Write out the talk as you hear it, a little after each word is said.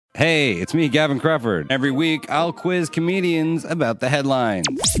Hey, it's me, Gavin Crawford. Every week, I'll quiz comedians about the headlines.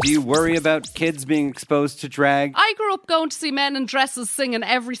 Do you worry about kids being exposed to drag? I grew up going to see men in dresses singing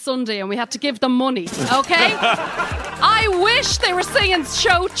every Sunday and we had to give them money, okay? I wish they were singing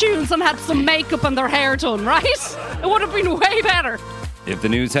show tunes and had some makeup and their hair done, right? It would have been way better. If the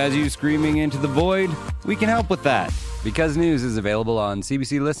news has you screaming into the void, we can help with that. Because News is available on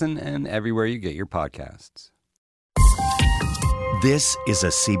CBC Listen and everywhere you get your podcasts. This is a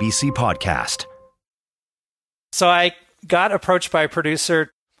CBC podcast. So I got approached by a producer.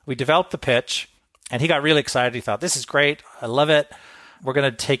 We developed the pitch, and he got really excited. He thought, this is great. I love it. We're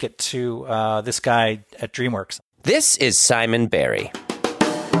going to take it to this guy at DreamWorks. This is Simon Barry.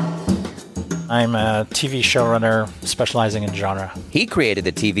 I'm a TV showrunner specializing in genre. He created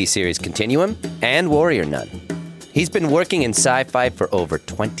the TV series Continuum and Warrior Nun. He's been working in sci-fi for over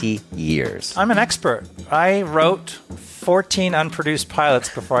 20 years. I'm an expert. I wrote 14 unproduced pilots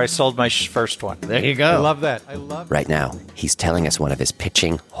before I sold my first one. There you go. I love that. Right now, he's telling us one of his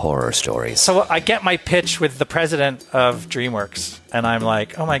pitching horror stories. So I get my pitch with the president of DreamWorks, and I'm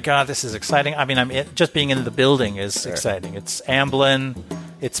like, oh my God, this is exciting. I mean, just being in the building is exciting. It's Amblin.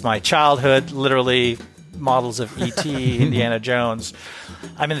 It's my childhood, literally models of E.T., Indiana Jones.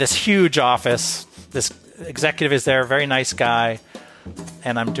 I'm in this huge office. This executive is there, very nice guy,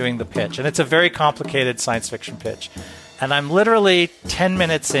 and I'm doing the pitch. And it's a very complicated science fiction pitch. And I'm literally 10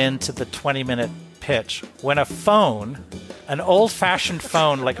 minutes into the 20-minute pitch when a phone, an old-fashioned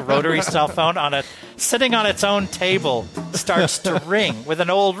phone, like a rotary cell phone, sitting on its own table, starts to ring with an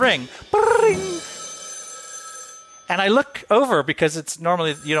old ring. And I look over because it's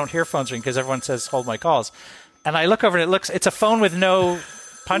normally you don't hear phones ring because everyone says, hold my calls. And I look over and it's a phone with no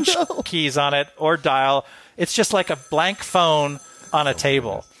punch keys on it or dial. It's just like a blank phone on a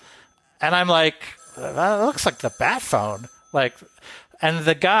table. And I'm like, that looks like the bat phone. And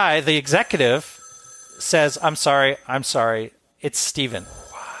the guy, the executive, says, I'm sorry, it's Steven.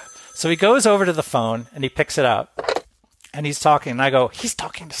 So he goes over to the phone and he picks it up and he's talking. And I go, he's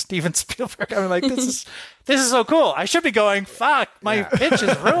talking to Steven Spielberg. I'm like, this is so cool. I should be going, fuck, my pitch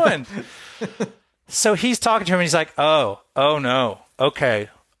is ruined. So he's talking to him and he's like, oh no. Okay.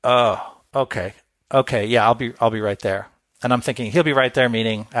 Okay. Yeah, I'll be right there. And I'm thinking he'll be right there,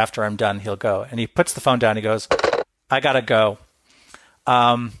 meaning after I'm done, he'll go. And he puts the phone down. He goes, I gotta go.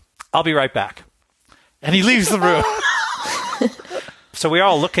 I'll be right back. And he leaves the room. So we're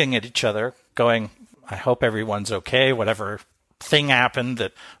all looking at each other going, I hope everyone's okay. Whatever thing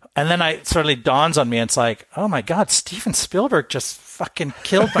happened and then it suddenly dawns on me. And it's like, oh my God, Steven Spielberg just fucking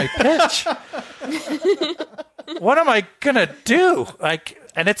killed my pitch. What am I going to do?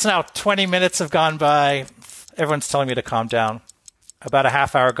 And it's now 20 minutes have gone by. Everyone's telling me to calm down. About a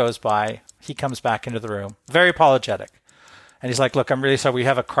half hour goes by. He comes back into the room, very apologetic. And he's like, look, I'm really sorry. We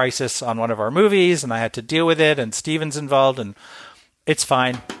have a crisis on one of our movies, and I had to deal with it, and Steven's involved, and it's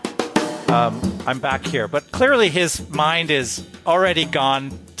fine. I'm back here. But clearly his mind is already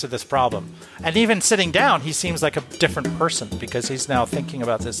gone to this problem. And even sitting down, he seems like a different person because he's now thinking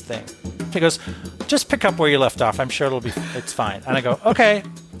about this thing. He goes, just pick up where you left off. I'm sure it's fine. And I go, okay,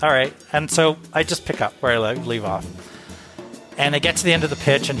 all right. And so I just pick up where I leave off. And I get to the end of the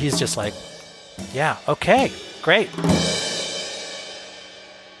pitch, and he's just like, yeah, okay, great.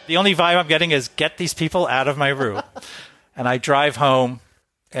 The only vibe I'm getting is get these people out of my room. And I drive home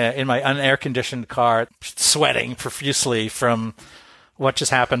in my unair-conditioned car, sweating profusely from what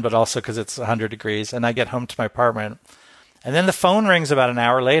just happened, but also because it's 100 degrees. And I get home to my apartment. And then the phone rings about an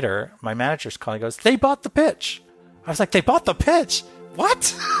hour later. My manager's calling. He goes, they bought the pitch. I was like, they bought the pitch?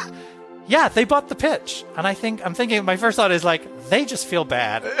 What? Yeah, they bought the pitch. And I'm thinking, my first thought is like, they just feel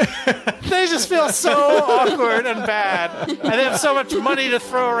bad. They just feel so awkward and bad. And they have so much money to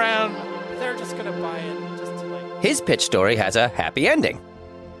throw around. They're just going to buy it. Just to His pitch story has a happy ending.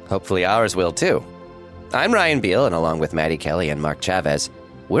 Hopefully ours will too. I'm Ryan Beal, and along with Maddy Kelly and Mark Chavez,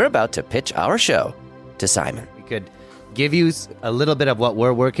 we're about to pitch our show to Simon. We could give you a little bit of what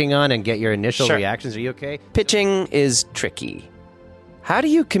we're working on and get your initial reactions. Are you okay? Pitching is tricky. How do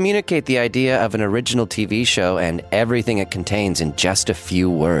you communicate the idea of an original TV show and everything it contains in just a few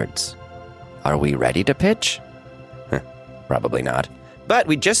words? Are we ready to pitch? Probably not. But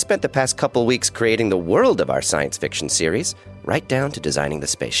we just spent the past couple weeks creating the world of our science fiction series, right down to designing the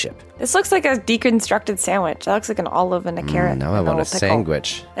spaceship. This looks like a deconstructed sandwich. That looks like an olive and a carrot. Now I want a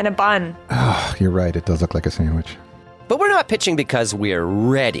sandwich. And a bun. Oh, you're right. It does look like a sandwich. But we're not pitching because we're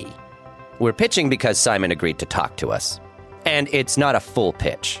ready. We're pitching because Simon agreed to talk to us. And it's not a full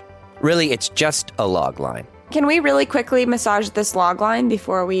pitch. Really, it's just a log line. Can we really quickly massage this log line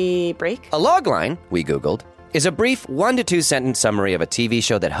before we break? A log line, we Googled, is a brief 1 to 2 sentence summary of a TV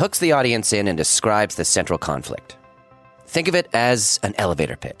show that hooks the audience in and describes the central conflict. Think of it as an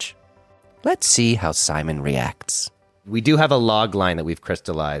elevator pitch. Let's see how Simon reacts. We do have a log line that we've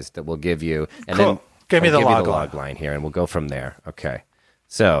crystallized that we'll give you. And Cool. then Give me I'll the give you log the line. log line here, and we'll go from there. Okay.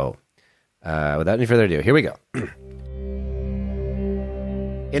 So, without any further ado, here we go.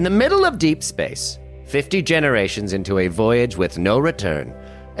 In the middle of deep space, 50 generations into a voyage with no return,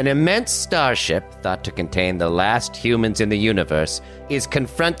 an immense starship thought to contain the last humans in the universe is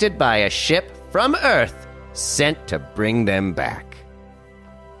confronted by a ship from Earth sent to bring them back.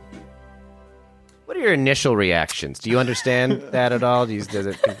 What are your initial reactions? Do you understand that at all? Does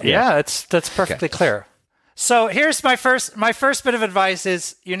it? Yeah, that's perfectly clear. So here's my first bit of advice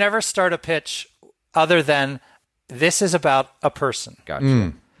is you never start a pitch other than this is about a person.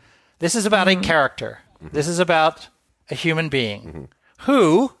 Gotcha. This is about a character. This is about a human being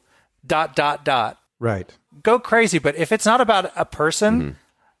who ... Right. Go crazy, but if it's not about a person,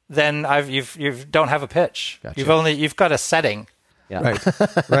 then you don't have a pitch. Gotcha. You've got a setting. Yeah.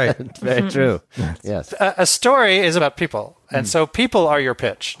 Right. Very true. Yes. A story is about people, and so people are your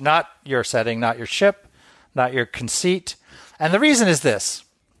pitch, not your setting, not your ship, not your conceit. And the reason is this: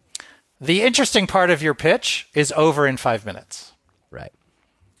 the interesting part of your pitch is over in 5 minutes. Right.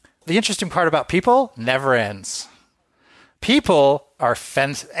 The interesting part about people never ends. People are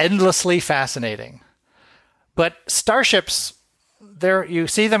endlessly fascinating. But starships, you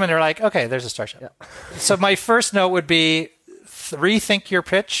see them and they're like, okay, there's a starship. Yeah. So my first note would be rethink your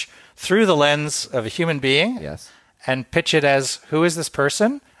pitch through the lens of a human being. Yes. And pitch it as, who is this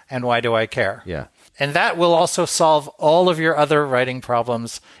person and why do I care? Yeah. And that will also solve all of your other writing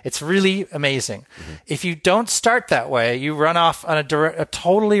problems. It's really amazing. If you don't start that way, you run off on a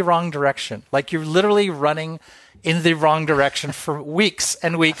totally wrong direction. Like you're literally running in the wrong direction for weeks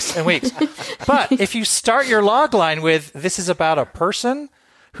and weeks and weeks. But if you start your log line with, this is about a person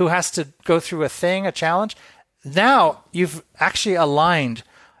who has to go through a thing, a challenge, now you've actually aligned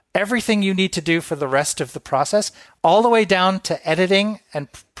everything you need to do for the rest of the process, all the way down to editing and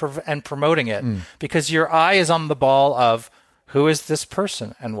promoting it, because your eye is on the ball of who is this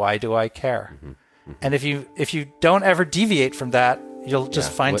person and why do I care? And if you don't ever deviate from that, you'll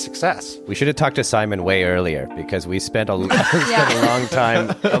just find success. We should have talked to Simon way earlier because we spent a long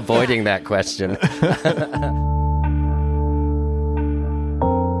time avoiding that question.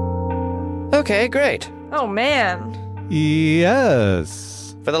 Okay, great. Oh, man.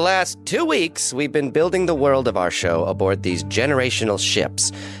 Yes. For the last 2 weeks, we've been building the world of our show aboard these generational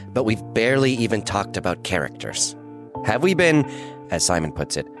ships, but we've barely even talked about characters. Have we been, as Simon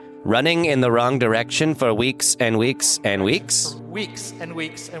puts it, running in the wrong direction for weeks and weeks and weeks? For weeks and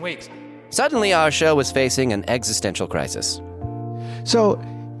weeks and weeks. Suddenly, our show was facing an existential crisis. So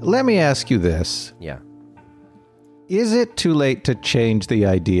let me ask you this. Yeah. Is it too late to change the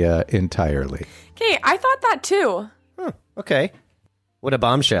idea entirely? Okay, I thought that too. Okay. What a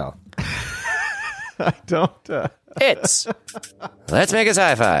bombshell. I don't... It's Let's Make a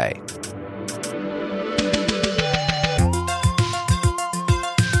Sci-Fi.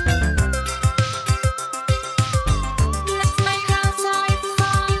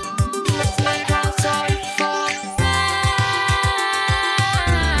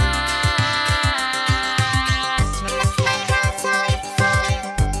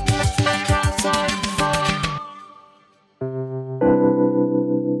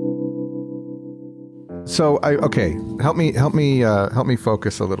 So, help me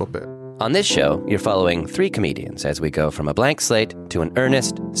focus a little bit. On this show, you're following 3 comedians as we go from a blank slate to an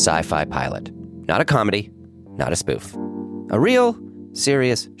earnest sci-fi pilot. Not a comedy, not a spoof. A real,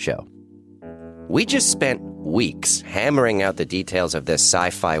 serious show. We just spent weeks hammering out the details of this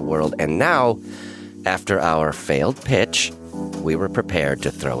sci-fi world, and now, after our failed pitch, we were prepared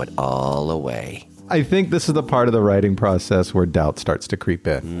to throw it all away. I think this is the part of the writing process where doubt starts to creep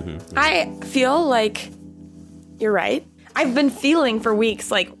in. I feel like you're right. I've been feeling for weeks,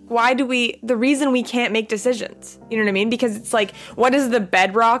 like, the reason we can't make decisions, you know what I mean? Because it's like, what is the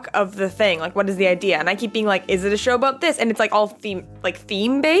bedrock of the thing? Like, what is the idea? And I keep being like, is it a show about this? And it's like all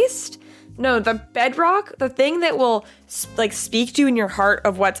theme-based. No, the bedrock, the thing that will speak to you in your heart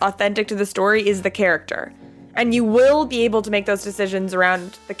of what's authentic to the story is the character. And you will be able to make those decisions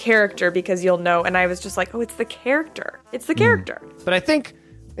around the character because you'll know. And I was just like, oh, it's the character. It's the character. But I think,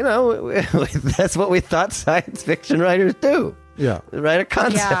 that's what we thought science fiction writers do. Yeah. Write a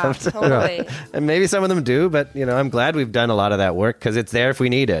concept. Yeah, totally. And maybe some of them do, but, I'm glad we've done a lot of that work because it's there if we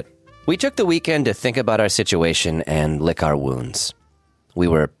need it. We took the weekend to think about our situation and lick our wounds. We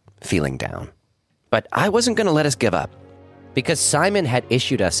were feeling down. But I wasn't going to let us give up because Simon had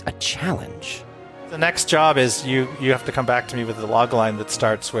issued us a challenge. The next job is you have to come back to me with the log line that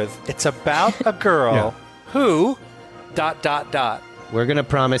starts with, it's about a girl who... ... We're going to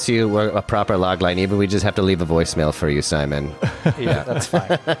promise you a proper log line, even we just have to leave a voicemail for you, Simon. Yeah, that's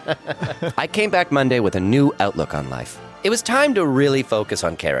fine. I came back Monday with a new outlook on life. It was time to really focus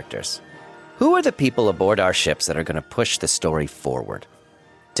on characters. Who are the people aboard our ships that are going to push the story forward?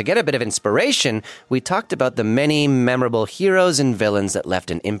 To get a bit of inspiration, we talked about the many memorable heroes and villains that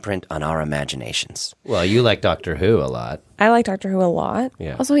left an imprint on our imaginations. Well, you like Doctor Who a lot. I like Doctor Who a lot.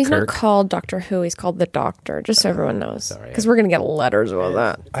 Yeah. Also, he's Kirk. not called Doctor Who. He's called the Doctor, just so everyone knows. Because we're going to get letters about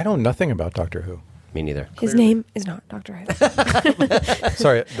that. I know nothing about Doctor Who. Me neither. His name is not Doctor Who.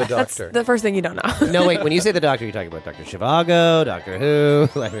 Sorry, the That's Doctor. the first thing you don't know. No, wait, when you say the Doctor, you're talking about Dr. Zhivago, Doctor Who.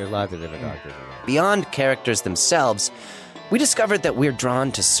 Like, there's lots of different doctors. Beyond characters themselves, we discovered that we're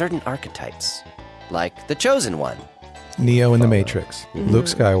drawn to certain archetypes, like the Chosen One, Neo in the Matrix, Luke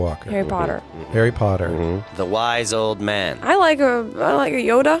Skywalker, Harry Potter. Harry Potter. the Wise Old Man, I like a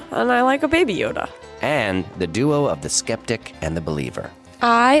Yoda, and I like a baby Yoda. and the duo of the skeptic and the believer.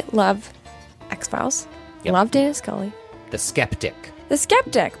 I love X-Files. Yep. Love Dana Scully. The skeptic. The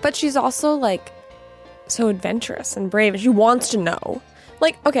skeptic, but she's also like so adventurous and brave, and she wants to know.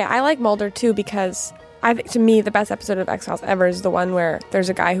 Like, okay, I like Mulder too because I think to me the best episode of X-Files ever is the one where there's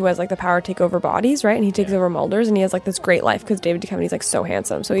a guy who has like the power to take over bodies, right? And he takes over Mulder's, and he has like this great life because David Duchovny's like so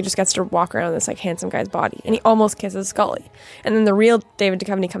handsome, so he just gets to walk around this like handsome guy's body, and he almost kisses Scully, and then the real David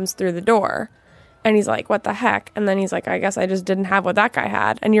Duchovny comes through the door. And he's like, what the heck? And then he's like, I guess I just didn't have what that guy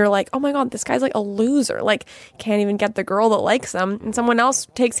had. And you're like, oh my God, this guy's like a loser. Like, can't even get the girl that likes him. And someone else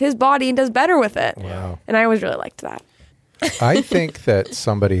takes his body and does better with it. Wow. And I always really liked that. I think that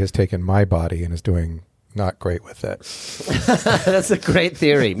somebody has taken my body and is doing not great with it. That's a great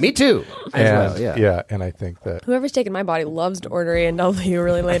theory. Me too. And, yeah, and I think that... Whoever's taken my body loves to order A&W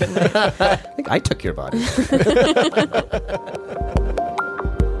really late at night. I think I took your body.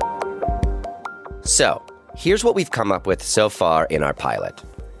 So, here's what we've come up with so far in our pilot.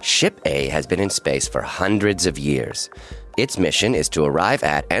 Ship A has been in space for hundreds of years. Its mission is to arrive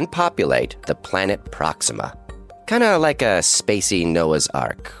at and populate the planet Proxima. Kind of like a spacey Noah's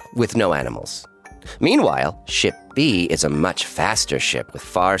Ark, with no animals. Meanwhile, Ship B is a much faster ship with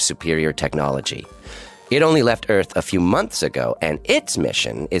far superior technology. It only left Earth a few months ago, and its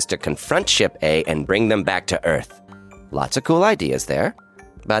mission is to confront Ship A and bring them back to Earth. Lots of cool ideas there.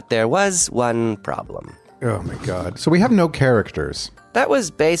 But there was one problem. Oh my God. So we have no characters. That was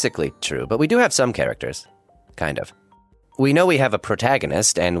basically true, but we do have some characters. Kind of. We know we have a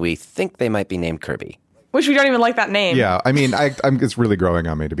protagonist, and we think they might be named Kirby. Which we don't even like that name. Yeah, I mean, it's really growing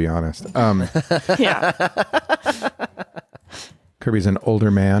on me, to be honest. Yeah. Kirby's an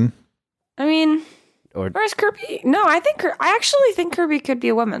older man. I mean, Or where's Kirby? No, I actually think Kirby could be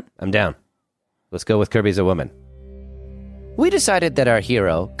a woman. I'm down. Let's go with Kirby as a woman. We decided that our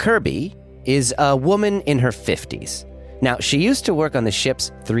hero, Kirby, is a woman in her 50s. Now, she used to work on the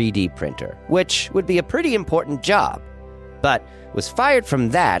ship's 3D printer, which would be a pretty important job, but was fired from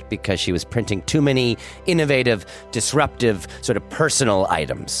that because she was printing too many innovative, disruptive, sort of personal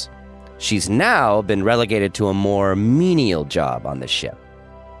items. She's now been relegated to a more menial job on the ship.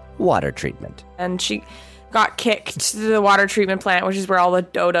 Water treatment. And she got kicked to the water treatment plant, which is where all the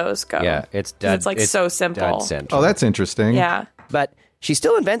dodos go. Yeah, it's so simple. dead central. Oh, that's interesting. Yeah. But she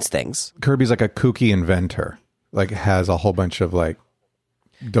still invents things. Kirby's like a kooky inventor. Like, has a whole bunch of, like,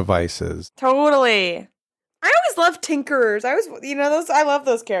 devices. Totally. I always loved tinkerers. I love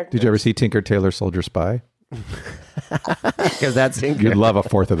those characters. Did you ever see Tinker Tailor Soldier Spy? Because that's You'd love a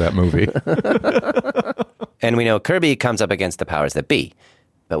fourth of that movie. And we know Kirby comes up against the powers that be,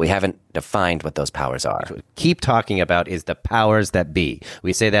 but we haven't defined what those powers are. What we keep talking about is the powers that be.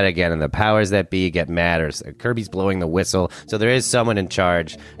 We say that again, and the powers that be get mad, or Kirby's blowing the whistle, so there is someone in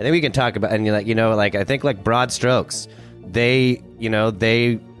charge. And then we can talk about, and I think like broad strokes,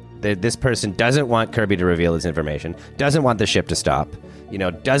 this person doesn't want Kirby to reveal his information, doesn't want the ship to stop,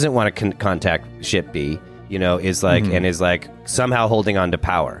 doesn't want to contact Ship B, is like, and is like somehow holding on to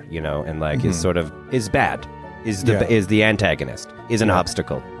power, and like is sort of, is bad. Is the antagonist, is an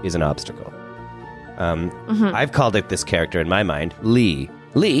obstacle. I've called it this character in my mind, Lee.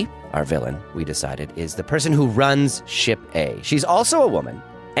 Lee, our villain, we decided, is the person who runs Ship A. She's also a woman,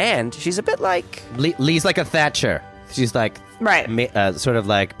 and she's a bit like... Lee's like a Thatcher. She's like... Right. Sort of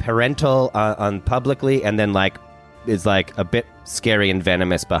like parental on publicly, and then like is like a bit scary and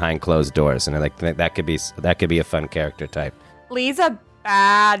venomous behind closed doors. And I like that could be a fun character type. Lee's a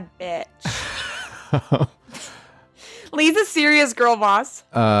bad bitch. Lee's a serious girl boss.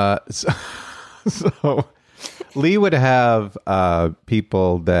 So Lee would have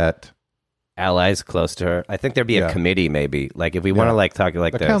people that allies close to her. I think there'd be a committee, maybe. Like if we want to like talk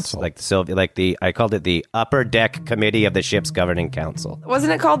like the council, like the I called it the Upper Deck Committee of the ship's governing council.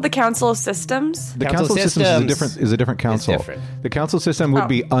 Wasn't it called the Council of Systems? The Council of Systems is a different council. It's different. The Council System would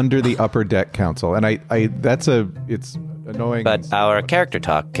be under the Upper Deck Council, and it's annoying. But our character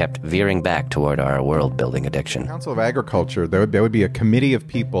talk kept veering back toward our world building addiction. Council of Agriculture, there would be a committee of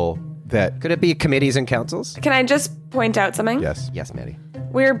people that... Could it be committees and councils? Can I just point out something? Yes, Maddy.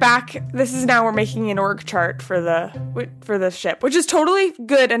 We're back. We're making an org chart for the ship, which is totally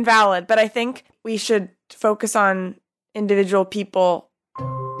good and valid, but I think we should focus on individual people.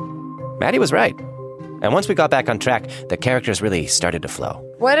 Maddy was right. And once we got back on track, the characters really started to flow.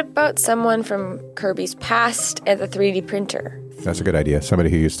 What about someone from Kirby's past at the 3D printer? That's a good idea. Somebody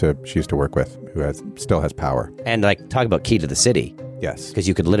she used to work with, who still has power. And like talk about key to the city. Yes. Because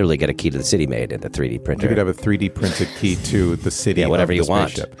you could literally get a key to the city made in the 3D printer. You could have a 3D printed key to the city. Yeah, whatever of you the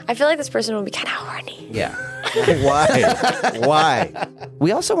want. spaceship. I feel like this person will be kind of horny. Yeah. Why?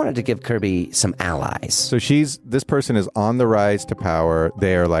 We also wanted to give Kirby some allies. So this person is on the rise to power.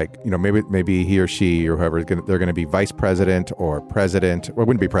 They are like, maybe he or she or whoever they're going to be vice president or president. Well, it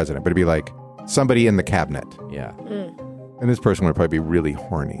wouldn't be president, but it'd be like somebody in the cabinet. Yeah. And this person would probably be really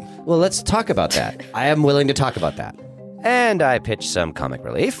horny. Well, let's talk about that. I am willing to talk about that. And I pitched some comic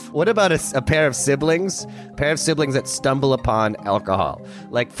relief. What about a pair of siblings? A pair of siblings that stumble upon alcohol.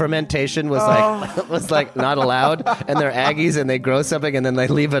 Like fermentation was like not allowed, and they're Aggies and they grow something and then they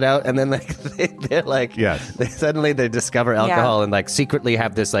leave it out and then like they're like suddenly they discover alcohol and like secretly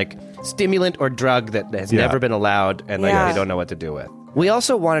have this like stimulant or drug that has never been allowed and like they don't know what to do with. We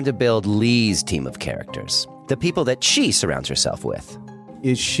also wanted to build Lee's team of characters. The people that she surrounds herself with.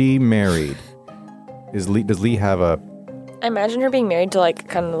 Is she married? Does Lee have a... I imagine her being married to like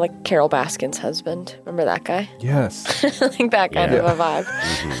kind of like Carol Baskin's husband. Remember that guy? Yes. Like that kind of a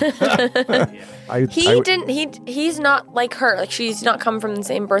vibe. He's not like her. Like she's not come from the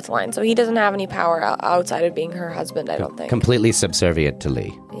same birth line, so he doesn't have any power outside of being her husband, I don't think. Completely subservient to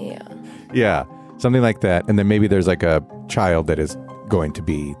Lee. Yeah. Yeah, something like that. And then maybe there's like a child that is going to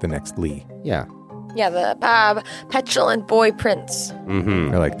be the next Lee. Yeah. Yeah, the petulant boy prince.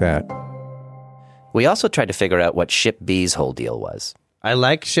 I like that. We also tried to figure out what Ship B's whole deal was. I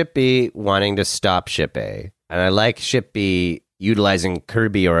like Ship B wanting to stop Ship A, and I like Ship B utilizing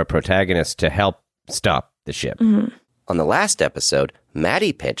Kirby or a protagonist to help stop the ship. On the last episode,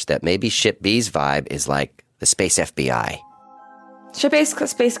 Maddy pitched that maybe Ship B's vibe is like the space FBI. Ship A is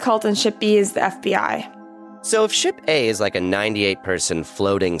space cult and Ship B is the FBI. So if Ship A is like a 98-person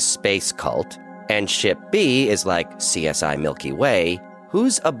floating space cult, and Ship B is like CSI Milky Way,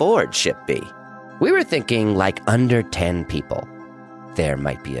 who's aboard Ship B? We were thinking like under 10 people. There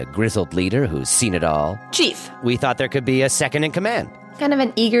might be a grizzled leader who's seen it all. Chief. We thought there could be a second in command. Kind of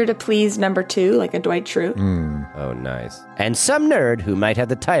an eager to please number 2, like a Dwight Schrute. Oh, nice. And some nerd who might have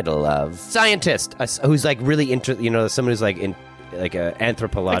the title of Scientist, who's like really someone who's like in like an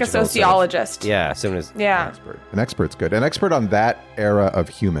anthropological, like a sociologist. Someone who's an expert. An expert's good. An expert on that era of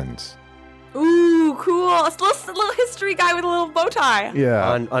humans. Ooh, cool. A little history guy with a little bow tie.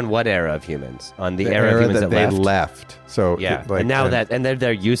 Yeah. On what era of humans? On the The era of humans that they left. So Yeah. like, and now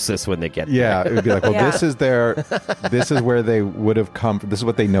they're useless when they get there. Yeah, it would be like, well, Yeah. this is where they would have come from. This is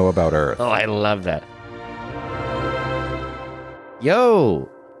what they know about Earth. Oh, I love that. Yo,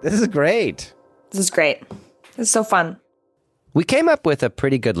 this is great. This is great. This is so fun. We came up with a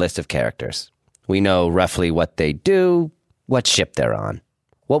pretty good list of characters. We know roughly what they do, what ship they're on.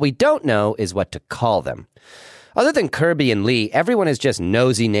 What we don't know is what to call them. Other than Kirby and Lee, everyone is just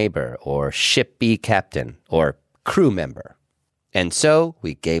nosy neighbor or Ship B captain or crew member. And so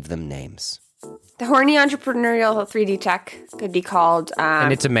we gave them names. The horny entrepreneurial 3D tech could be called...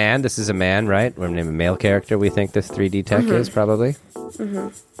 And it's a man. This is a man, right? We're naming a male character we think this 3D tech is, probably.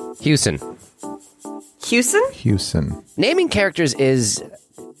 Hewson. Hewson. Naming characters is,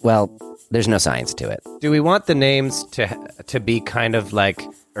 well, there's no science to it. Do we want the names to be kind of like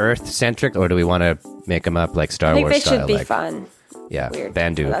Earth-centric, or do we want to make them up like Star Wars style? I think they should be like, fun. Yeah, Weird.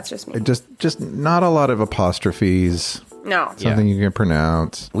 Bandu. But that's just me. Just not a lot of apostrophes. No. Something you can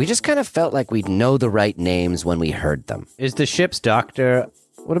pronounce. We just kind of felt like we'd know the right names when we heard them. Is the ship's doctor...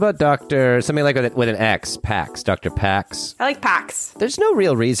 What about Dr. Something like with an X, Pax, Dr. Pax? I like Pax. There's no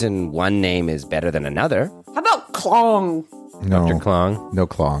real reason one name is better than another. How about Klong? No. Dr. Klong? No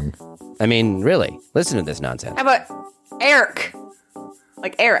Klong. I mean, really, listen to this nonsense. How about Eric?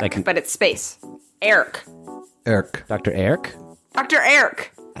 Like Eric, Like- but it's space. Eric. Eric. Dr. Eric? Dr.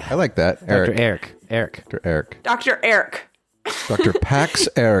 Eric. I like that. Eric. Dr. Eric. Eric. Dr. Eric. Dr. Eric. Dr. Pax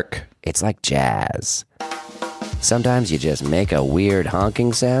Eric. It's like jazz. Sometimes you just make a weird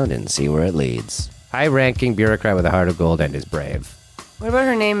honking sound and see where it leads. High-ranking bureaucrat with a heart of gold and is brave. What about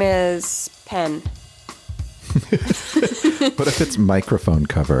her name is Pen? What if it's microphone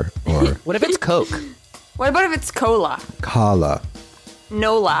cover or What if it's Coke? What about if it's Cola? Kala?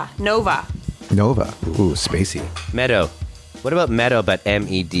 Nova. Nova. Ooh, spacey. Meadow. What about Meadow but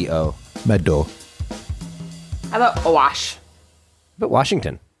M-E-D-O? Meadow. How about Owash? But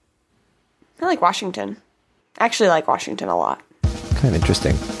Washington. I like Washington. I actually like Washington a lot. Kind of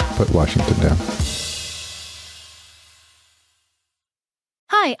interesting. Put Washington down.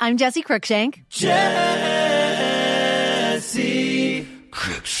 Hi, I'm Jessie Cruikshank. Jessie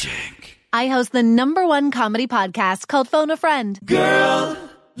Cruikshank. I host the #1 comedy podcast called Phone a Friend. Girl,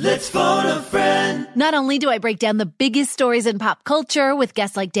 let's phone a friend. Not only do I break down the biggest stories in pop culture with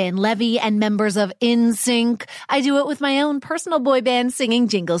guests like Dan Levy and members of NSYNC, I do it with my own personal boy band singing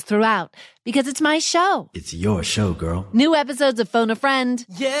jingles throughout. Because it's my show. It's your show, girl. New episodes of Phone a Friend.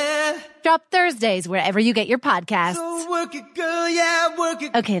 Yeah. Drop Thursdays wherever you get your podcasts. So work it, girl, yeah, work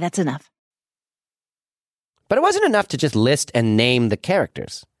it. Okay, that's enough. But it wasn't enough to just list and name the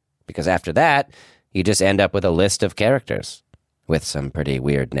characters. Because after that, you just end up with a list of characters with some pretty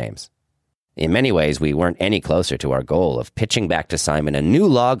weird names. In many ways, we weren't any closer to our goal of pitching back to Simon a new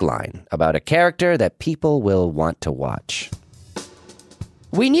log line about a character that people will want to watch.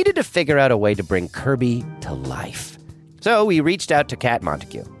 We needed to figure out a way to bring Kirby to life. So we reached out to Kat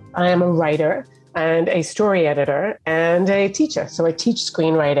Montagu. I am a writer and a story editor and a teacher. So I teach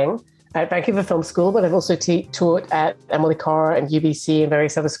screenwriting at Vancouver Film School, but I've also taught at Emily Carr and UBC and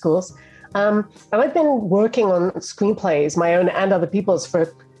various other schools. And I've been working on screenplays, my own and other people's,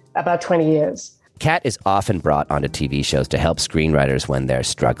 for about 20 years. Kat is often brought onto TV shows to help screenwriters when they're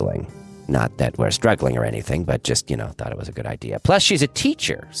struggling. Not that we're struggling or anything, but just, thought it was a good idea. Plus, she's a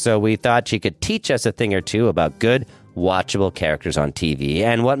teacher, so we thought she could teach us a thing or two about good, watchable characters on TV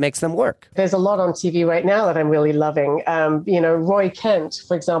and what makes them work. There's a lot on TV right now that I'm really loving. Roy Kent,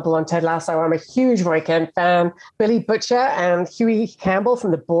 for example, on Ted Lasso. I'm a huge Roy Kent fan. Billy Butcher and Huey Campbell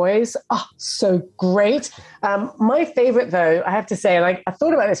from The Boys. Oh, so great. My favorite, though, I have to say, and I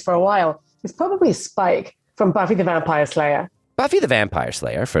thought about this for a while, is probably Spike from Buffy the Vampire Slayer. Buffy the Vampire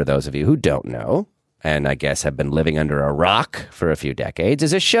Slayer, for those of you who don't know, and I guess have been living under a rock for a few decades,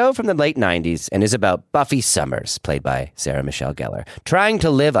 is a show from the late 90s and is about Buffy Summers, played by Sarah Michelle Gellar, trying to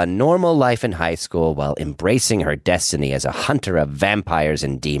live a normal life in high school while embracing her destiny as a hunter of vampires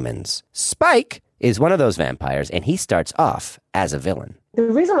and demons. Spike is one of those vampires, and he starts off as a villain. The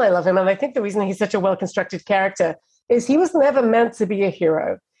reason I love him, and I think the reason he's such a well-constructed character, is he was never meant to be a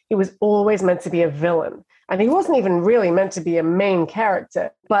hero. He was always meant to be a villain. And he wasn't even really meant to be a main character.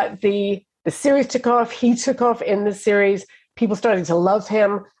 But the series took off. He took off in the series. People started to love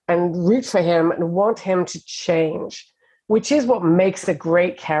him and root for him and want him to change, which is what makes a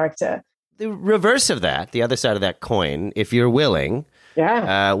great character. The reverse of that, the other side of that coin, if you're willing,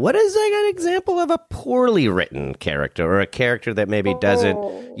 what is like an example of a poorly written character or a character that maybe doesn't,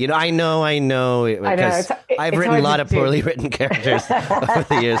 I know, because I've written a lot of poorly written characters over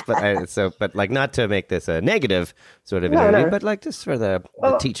the years, but not to make this a negative sort of interview, but like just for the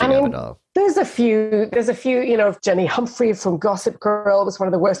teaching of it all. There's a few, Jenny Humphrey from Gossip Girl was one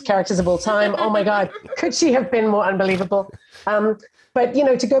of the worst characters of all time. Oh my God, could she have been more unbelievable? But,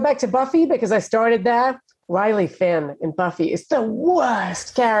 to go back to Buffy, because I started there, Riley Finn in Buffy is the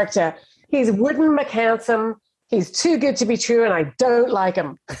worst character. He's wooden McHandsome. He's too good to be true, and I don't like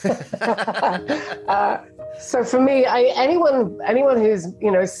him. So for me, anyone who's,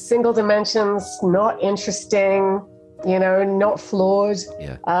 single dimensions, not interesting, not flawed.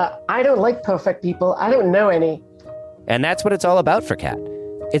 Yeah. I don't like perfect people. I don't know any. And that's what it's all about for Kat.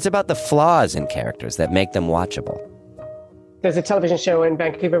 It's about the flaws in characters that make them watchable. There's a television show in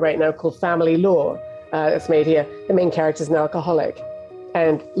Vancouver right now called Family Law. That's made here. The main character is an alcoholic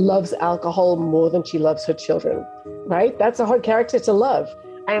and loves alcohol more than she loves her children, right? That's a hard character to love.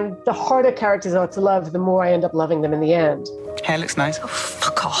 And the harder characters are to love, the more I end up loving them in the end. Hair looks nice. Oh,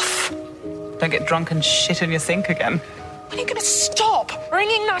 fuck off. Don't get drunk and shit in your sink again. When are you going to stop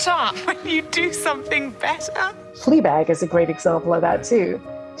bringing that up when you do something better? Fleabag is a great example of that too.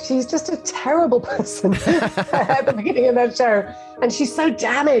 She's just a terrible person at the beginning of that show. And she's so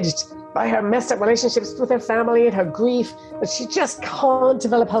damaged by her messed up relationships with her family and her grief that she just can't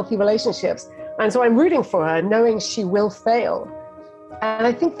develop healthy relationships. And so I'm rooting for her, knowing she will fail. And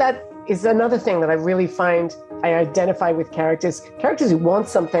I think that is another thing that I really find I identify with characters who want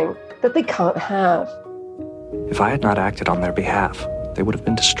something that they can't have. If I had not acted on their behalf, they would have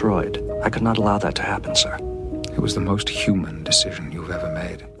been destroyed. I could not allow that to happen, sir. It It was the most human decision you've ever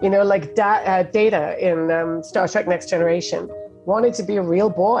made. You know, like Data in Star Trek Next Generation wanted to be a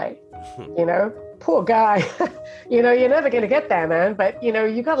real boy, you know? Poor guy. You know, you're never going to get there, man. But, you know,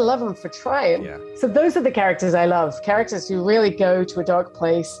 you got to love him for trying. Yeah. So those are the characters I love. Characters who really go to a dark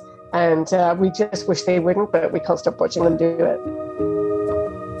place. And we just wish they wouldn't, but we can't stop watching them do it.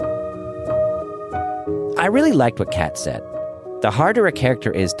 I really liked what Kat said. The harder a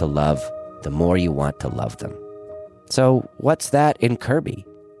character is to love, the more you want to love them. So what's that in Kirby?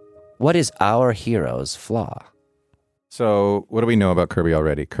 What is our hero's flaw? So what do we know about Kirby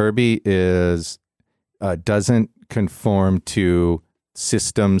already? Kirby is doesn't conform to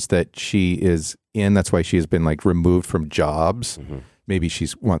systems that she is in. That's why she has been like removed from jobs. Mm-hmm. Maybe she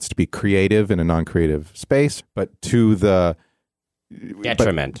wants to be creative in a non-creative space, but to the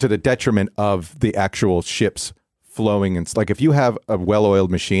detriment of the actual ships flowing. And like if you have a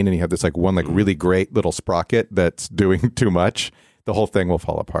well-oiled machine and you have this like one like really great little sprocket that's doing too much, the whole thing will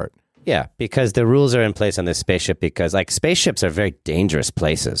fall apart. Yeah, because the rules are in place on this spaceship because like spaceships are very dangerous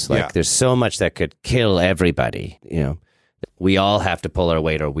places. Like there's so much that could kill everybody, you know. We all have to pull our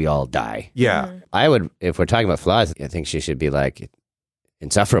weight or we all die. Yeah. I would, if we're talking about flaws, I think she should be like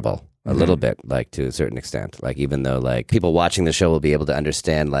insufferable a little bit, like to a certain extent. Like even though like people watching the show will be able to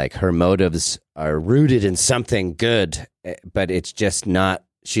understand like her motives are rooted in something good, but it's just not.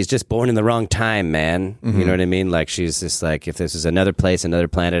 She's just born in the wrong time, man. Mm-hmm. You know what I mean? Like she's just like, if this is another place, another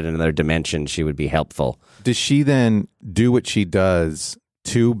planet, another dimension, she would be helpful. Does she then do what she does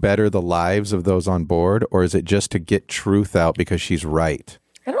to better the lives of those on board? Or is it just to get truth out because she's right?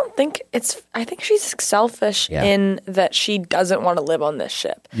 I don't think I think she's selfish in that she doesn't want to live on this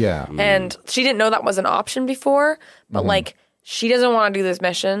ship. Yeah. And she didn't know that was an option before, but like she doesn't want to do this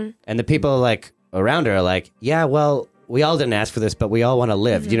mission. And the people like around her are like, yeah, well, we all didn't ask for this, but we all want to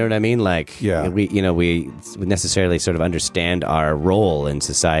live. You know what I mean? Like, we necessarily sort of understand our role in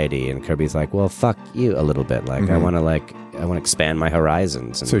society. And Kirby's like, well, fuck you a little bit. Like, I want to expand my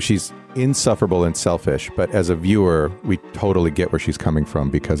horizons. And so she's insufferable and selfish, but as a viewer, we totally get where she's coming from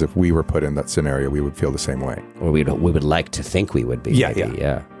because if we were put in that scenario, we would feel the same way. Or we would like to think we would be.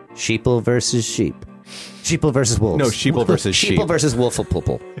 Yeah. Sheeple versus sheep. Sheeple versus wolves. No, sheeple versus sheep. Sheeple versus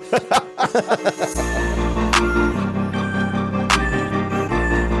wolfle-poople.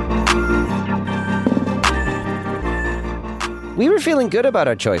 We were feeling good about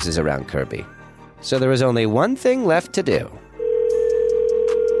our choices around Kirby, so there was only one thing left to do.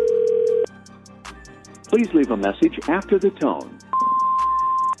 Please leave a message after the tone.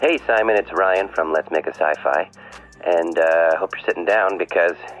 Hey, Simon, it's Ryan from Let's Make a Sci-Fi, and hope you're sitting down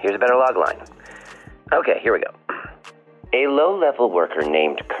because here's a better log line. Okay, here we go. A low-level worker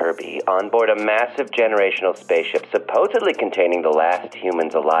named Kirby, on board a massive generational spaceship supposedly containing the last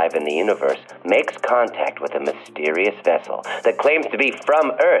humans alive in the universe, makes contact with a mysterious vessel that claims to be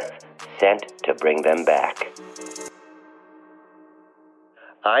from Earth, sent to bring them back.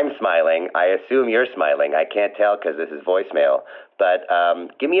 I'm smiling. I assume you're smiling. I can't tell because this is voicemail. But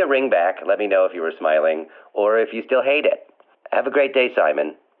give me a ring back. Let me know if you were smiling or if you still hate it. Have a great day,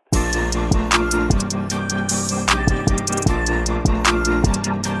 Simon.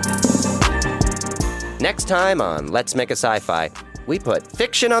 Next time on Let's Make a Sci-Fi, we put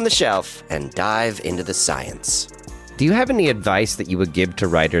fiction on the shelf and dive into the science. Do you have any advice that you would give to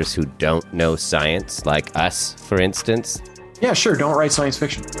writers who don't know science, like us, for instance? Yeah, sure. Don't write science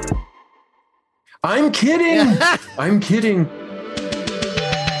fiction. I'm kidding. I'm kidding.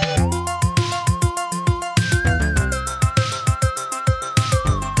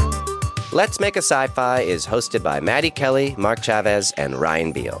 Let's Make a Sci-Fi is hosted by Maddy Kelly, Mark Chavez, and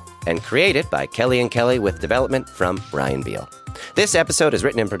Ryan Beal, and created by Kelly and Kelly with development from Ryan Beal. This episode is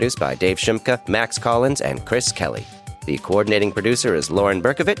written and produced by Dave Shumka, Max Collins, and Chris Kelly. The coordinating producer is Lauren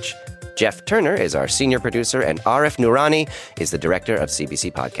Berkovich. Jeff Turner is our senior producer, and Arif Noorani is the director of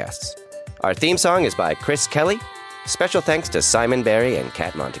CBC Podcasts. Our theme song is by Chris Kelly. Special thanks to Simon Barry and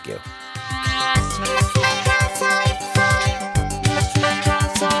Kat Montagu.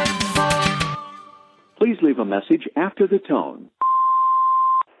 Please leave a message after the tone.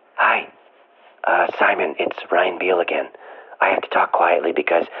 Hi. Simon, it's Ryan Beal again. I have to talk quietly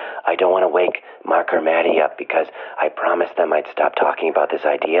because I don't want to wake Mark or Maddy up because I promised them I'd stop talking about this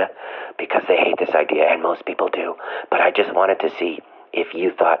idea because they hate this idea and most people do. But I just wanted to see if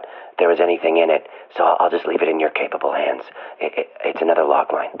you thought there was anything in it, so I'll just leave it in your capable hands. It's another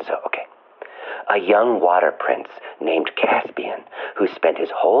log line, so okay. A young water prince named Caspian, who spent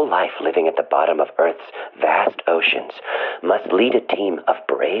his whole life living at the bottom of Earth's vast oceans, must lead a team of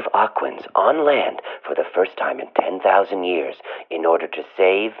brave Aquans on land for the first time in 10,000 years in order to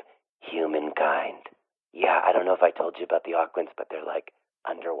save humankind. Yeah, I don't know if I told you about the Aquans, but they're like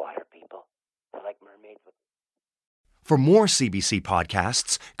underwater people. They're like mermaids with... For more CBC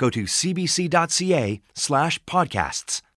podcasts, go to cbc.ca/podcasts.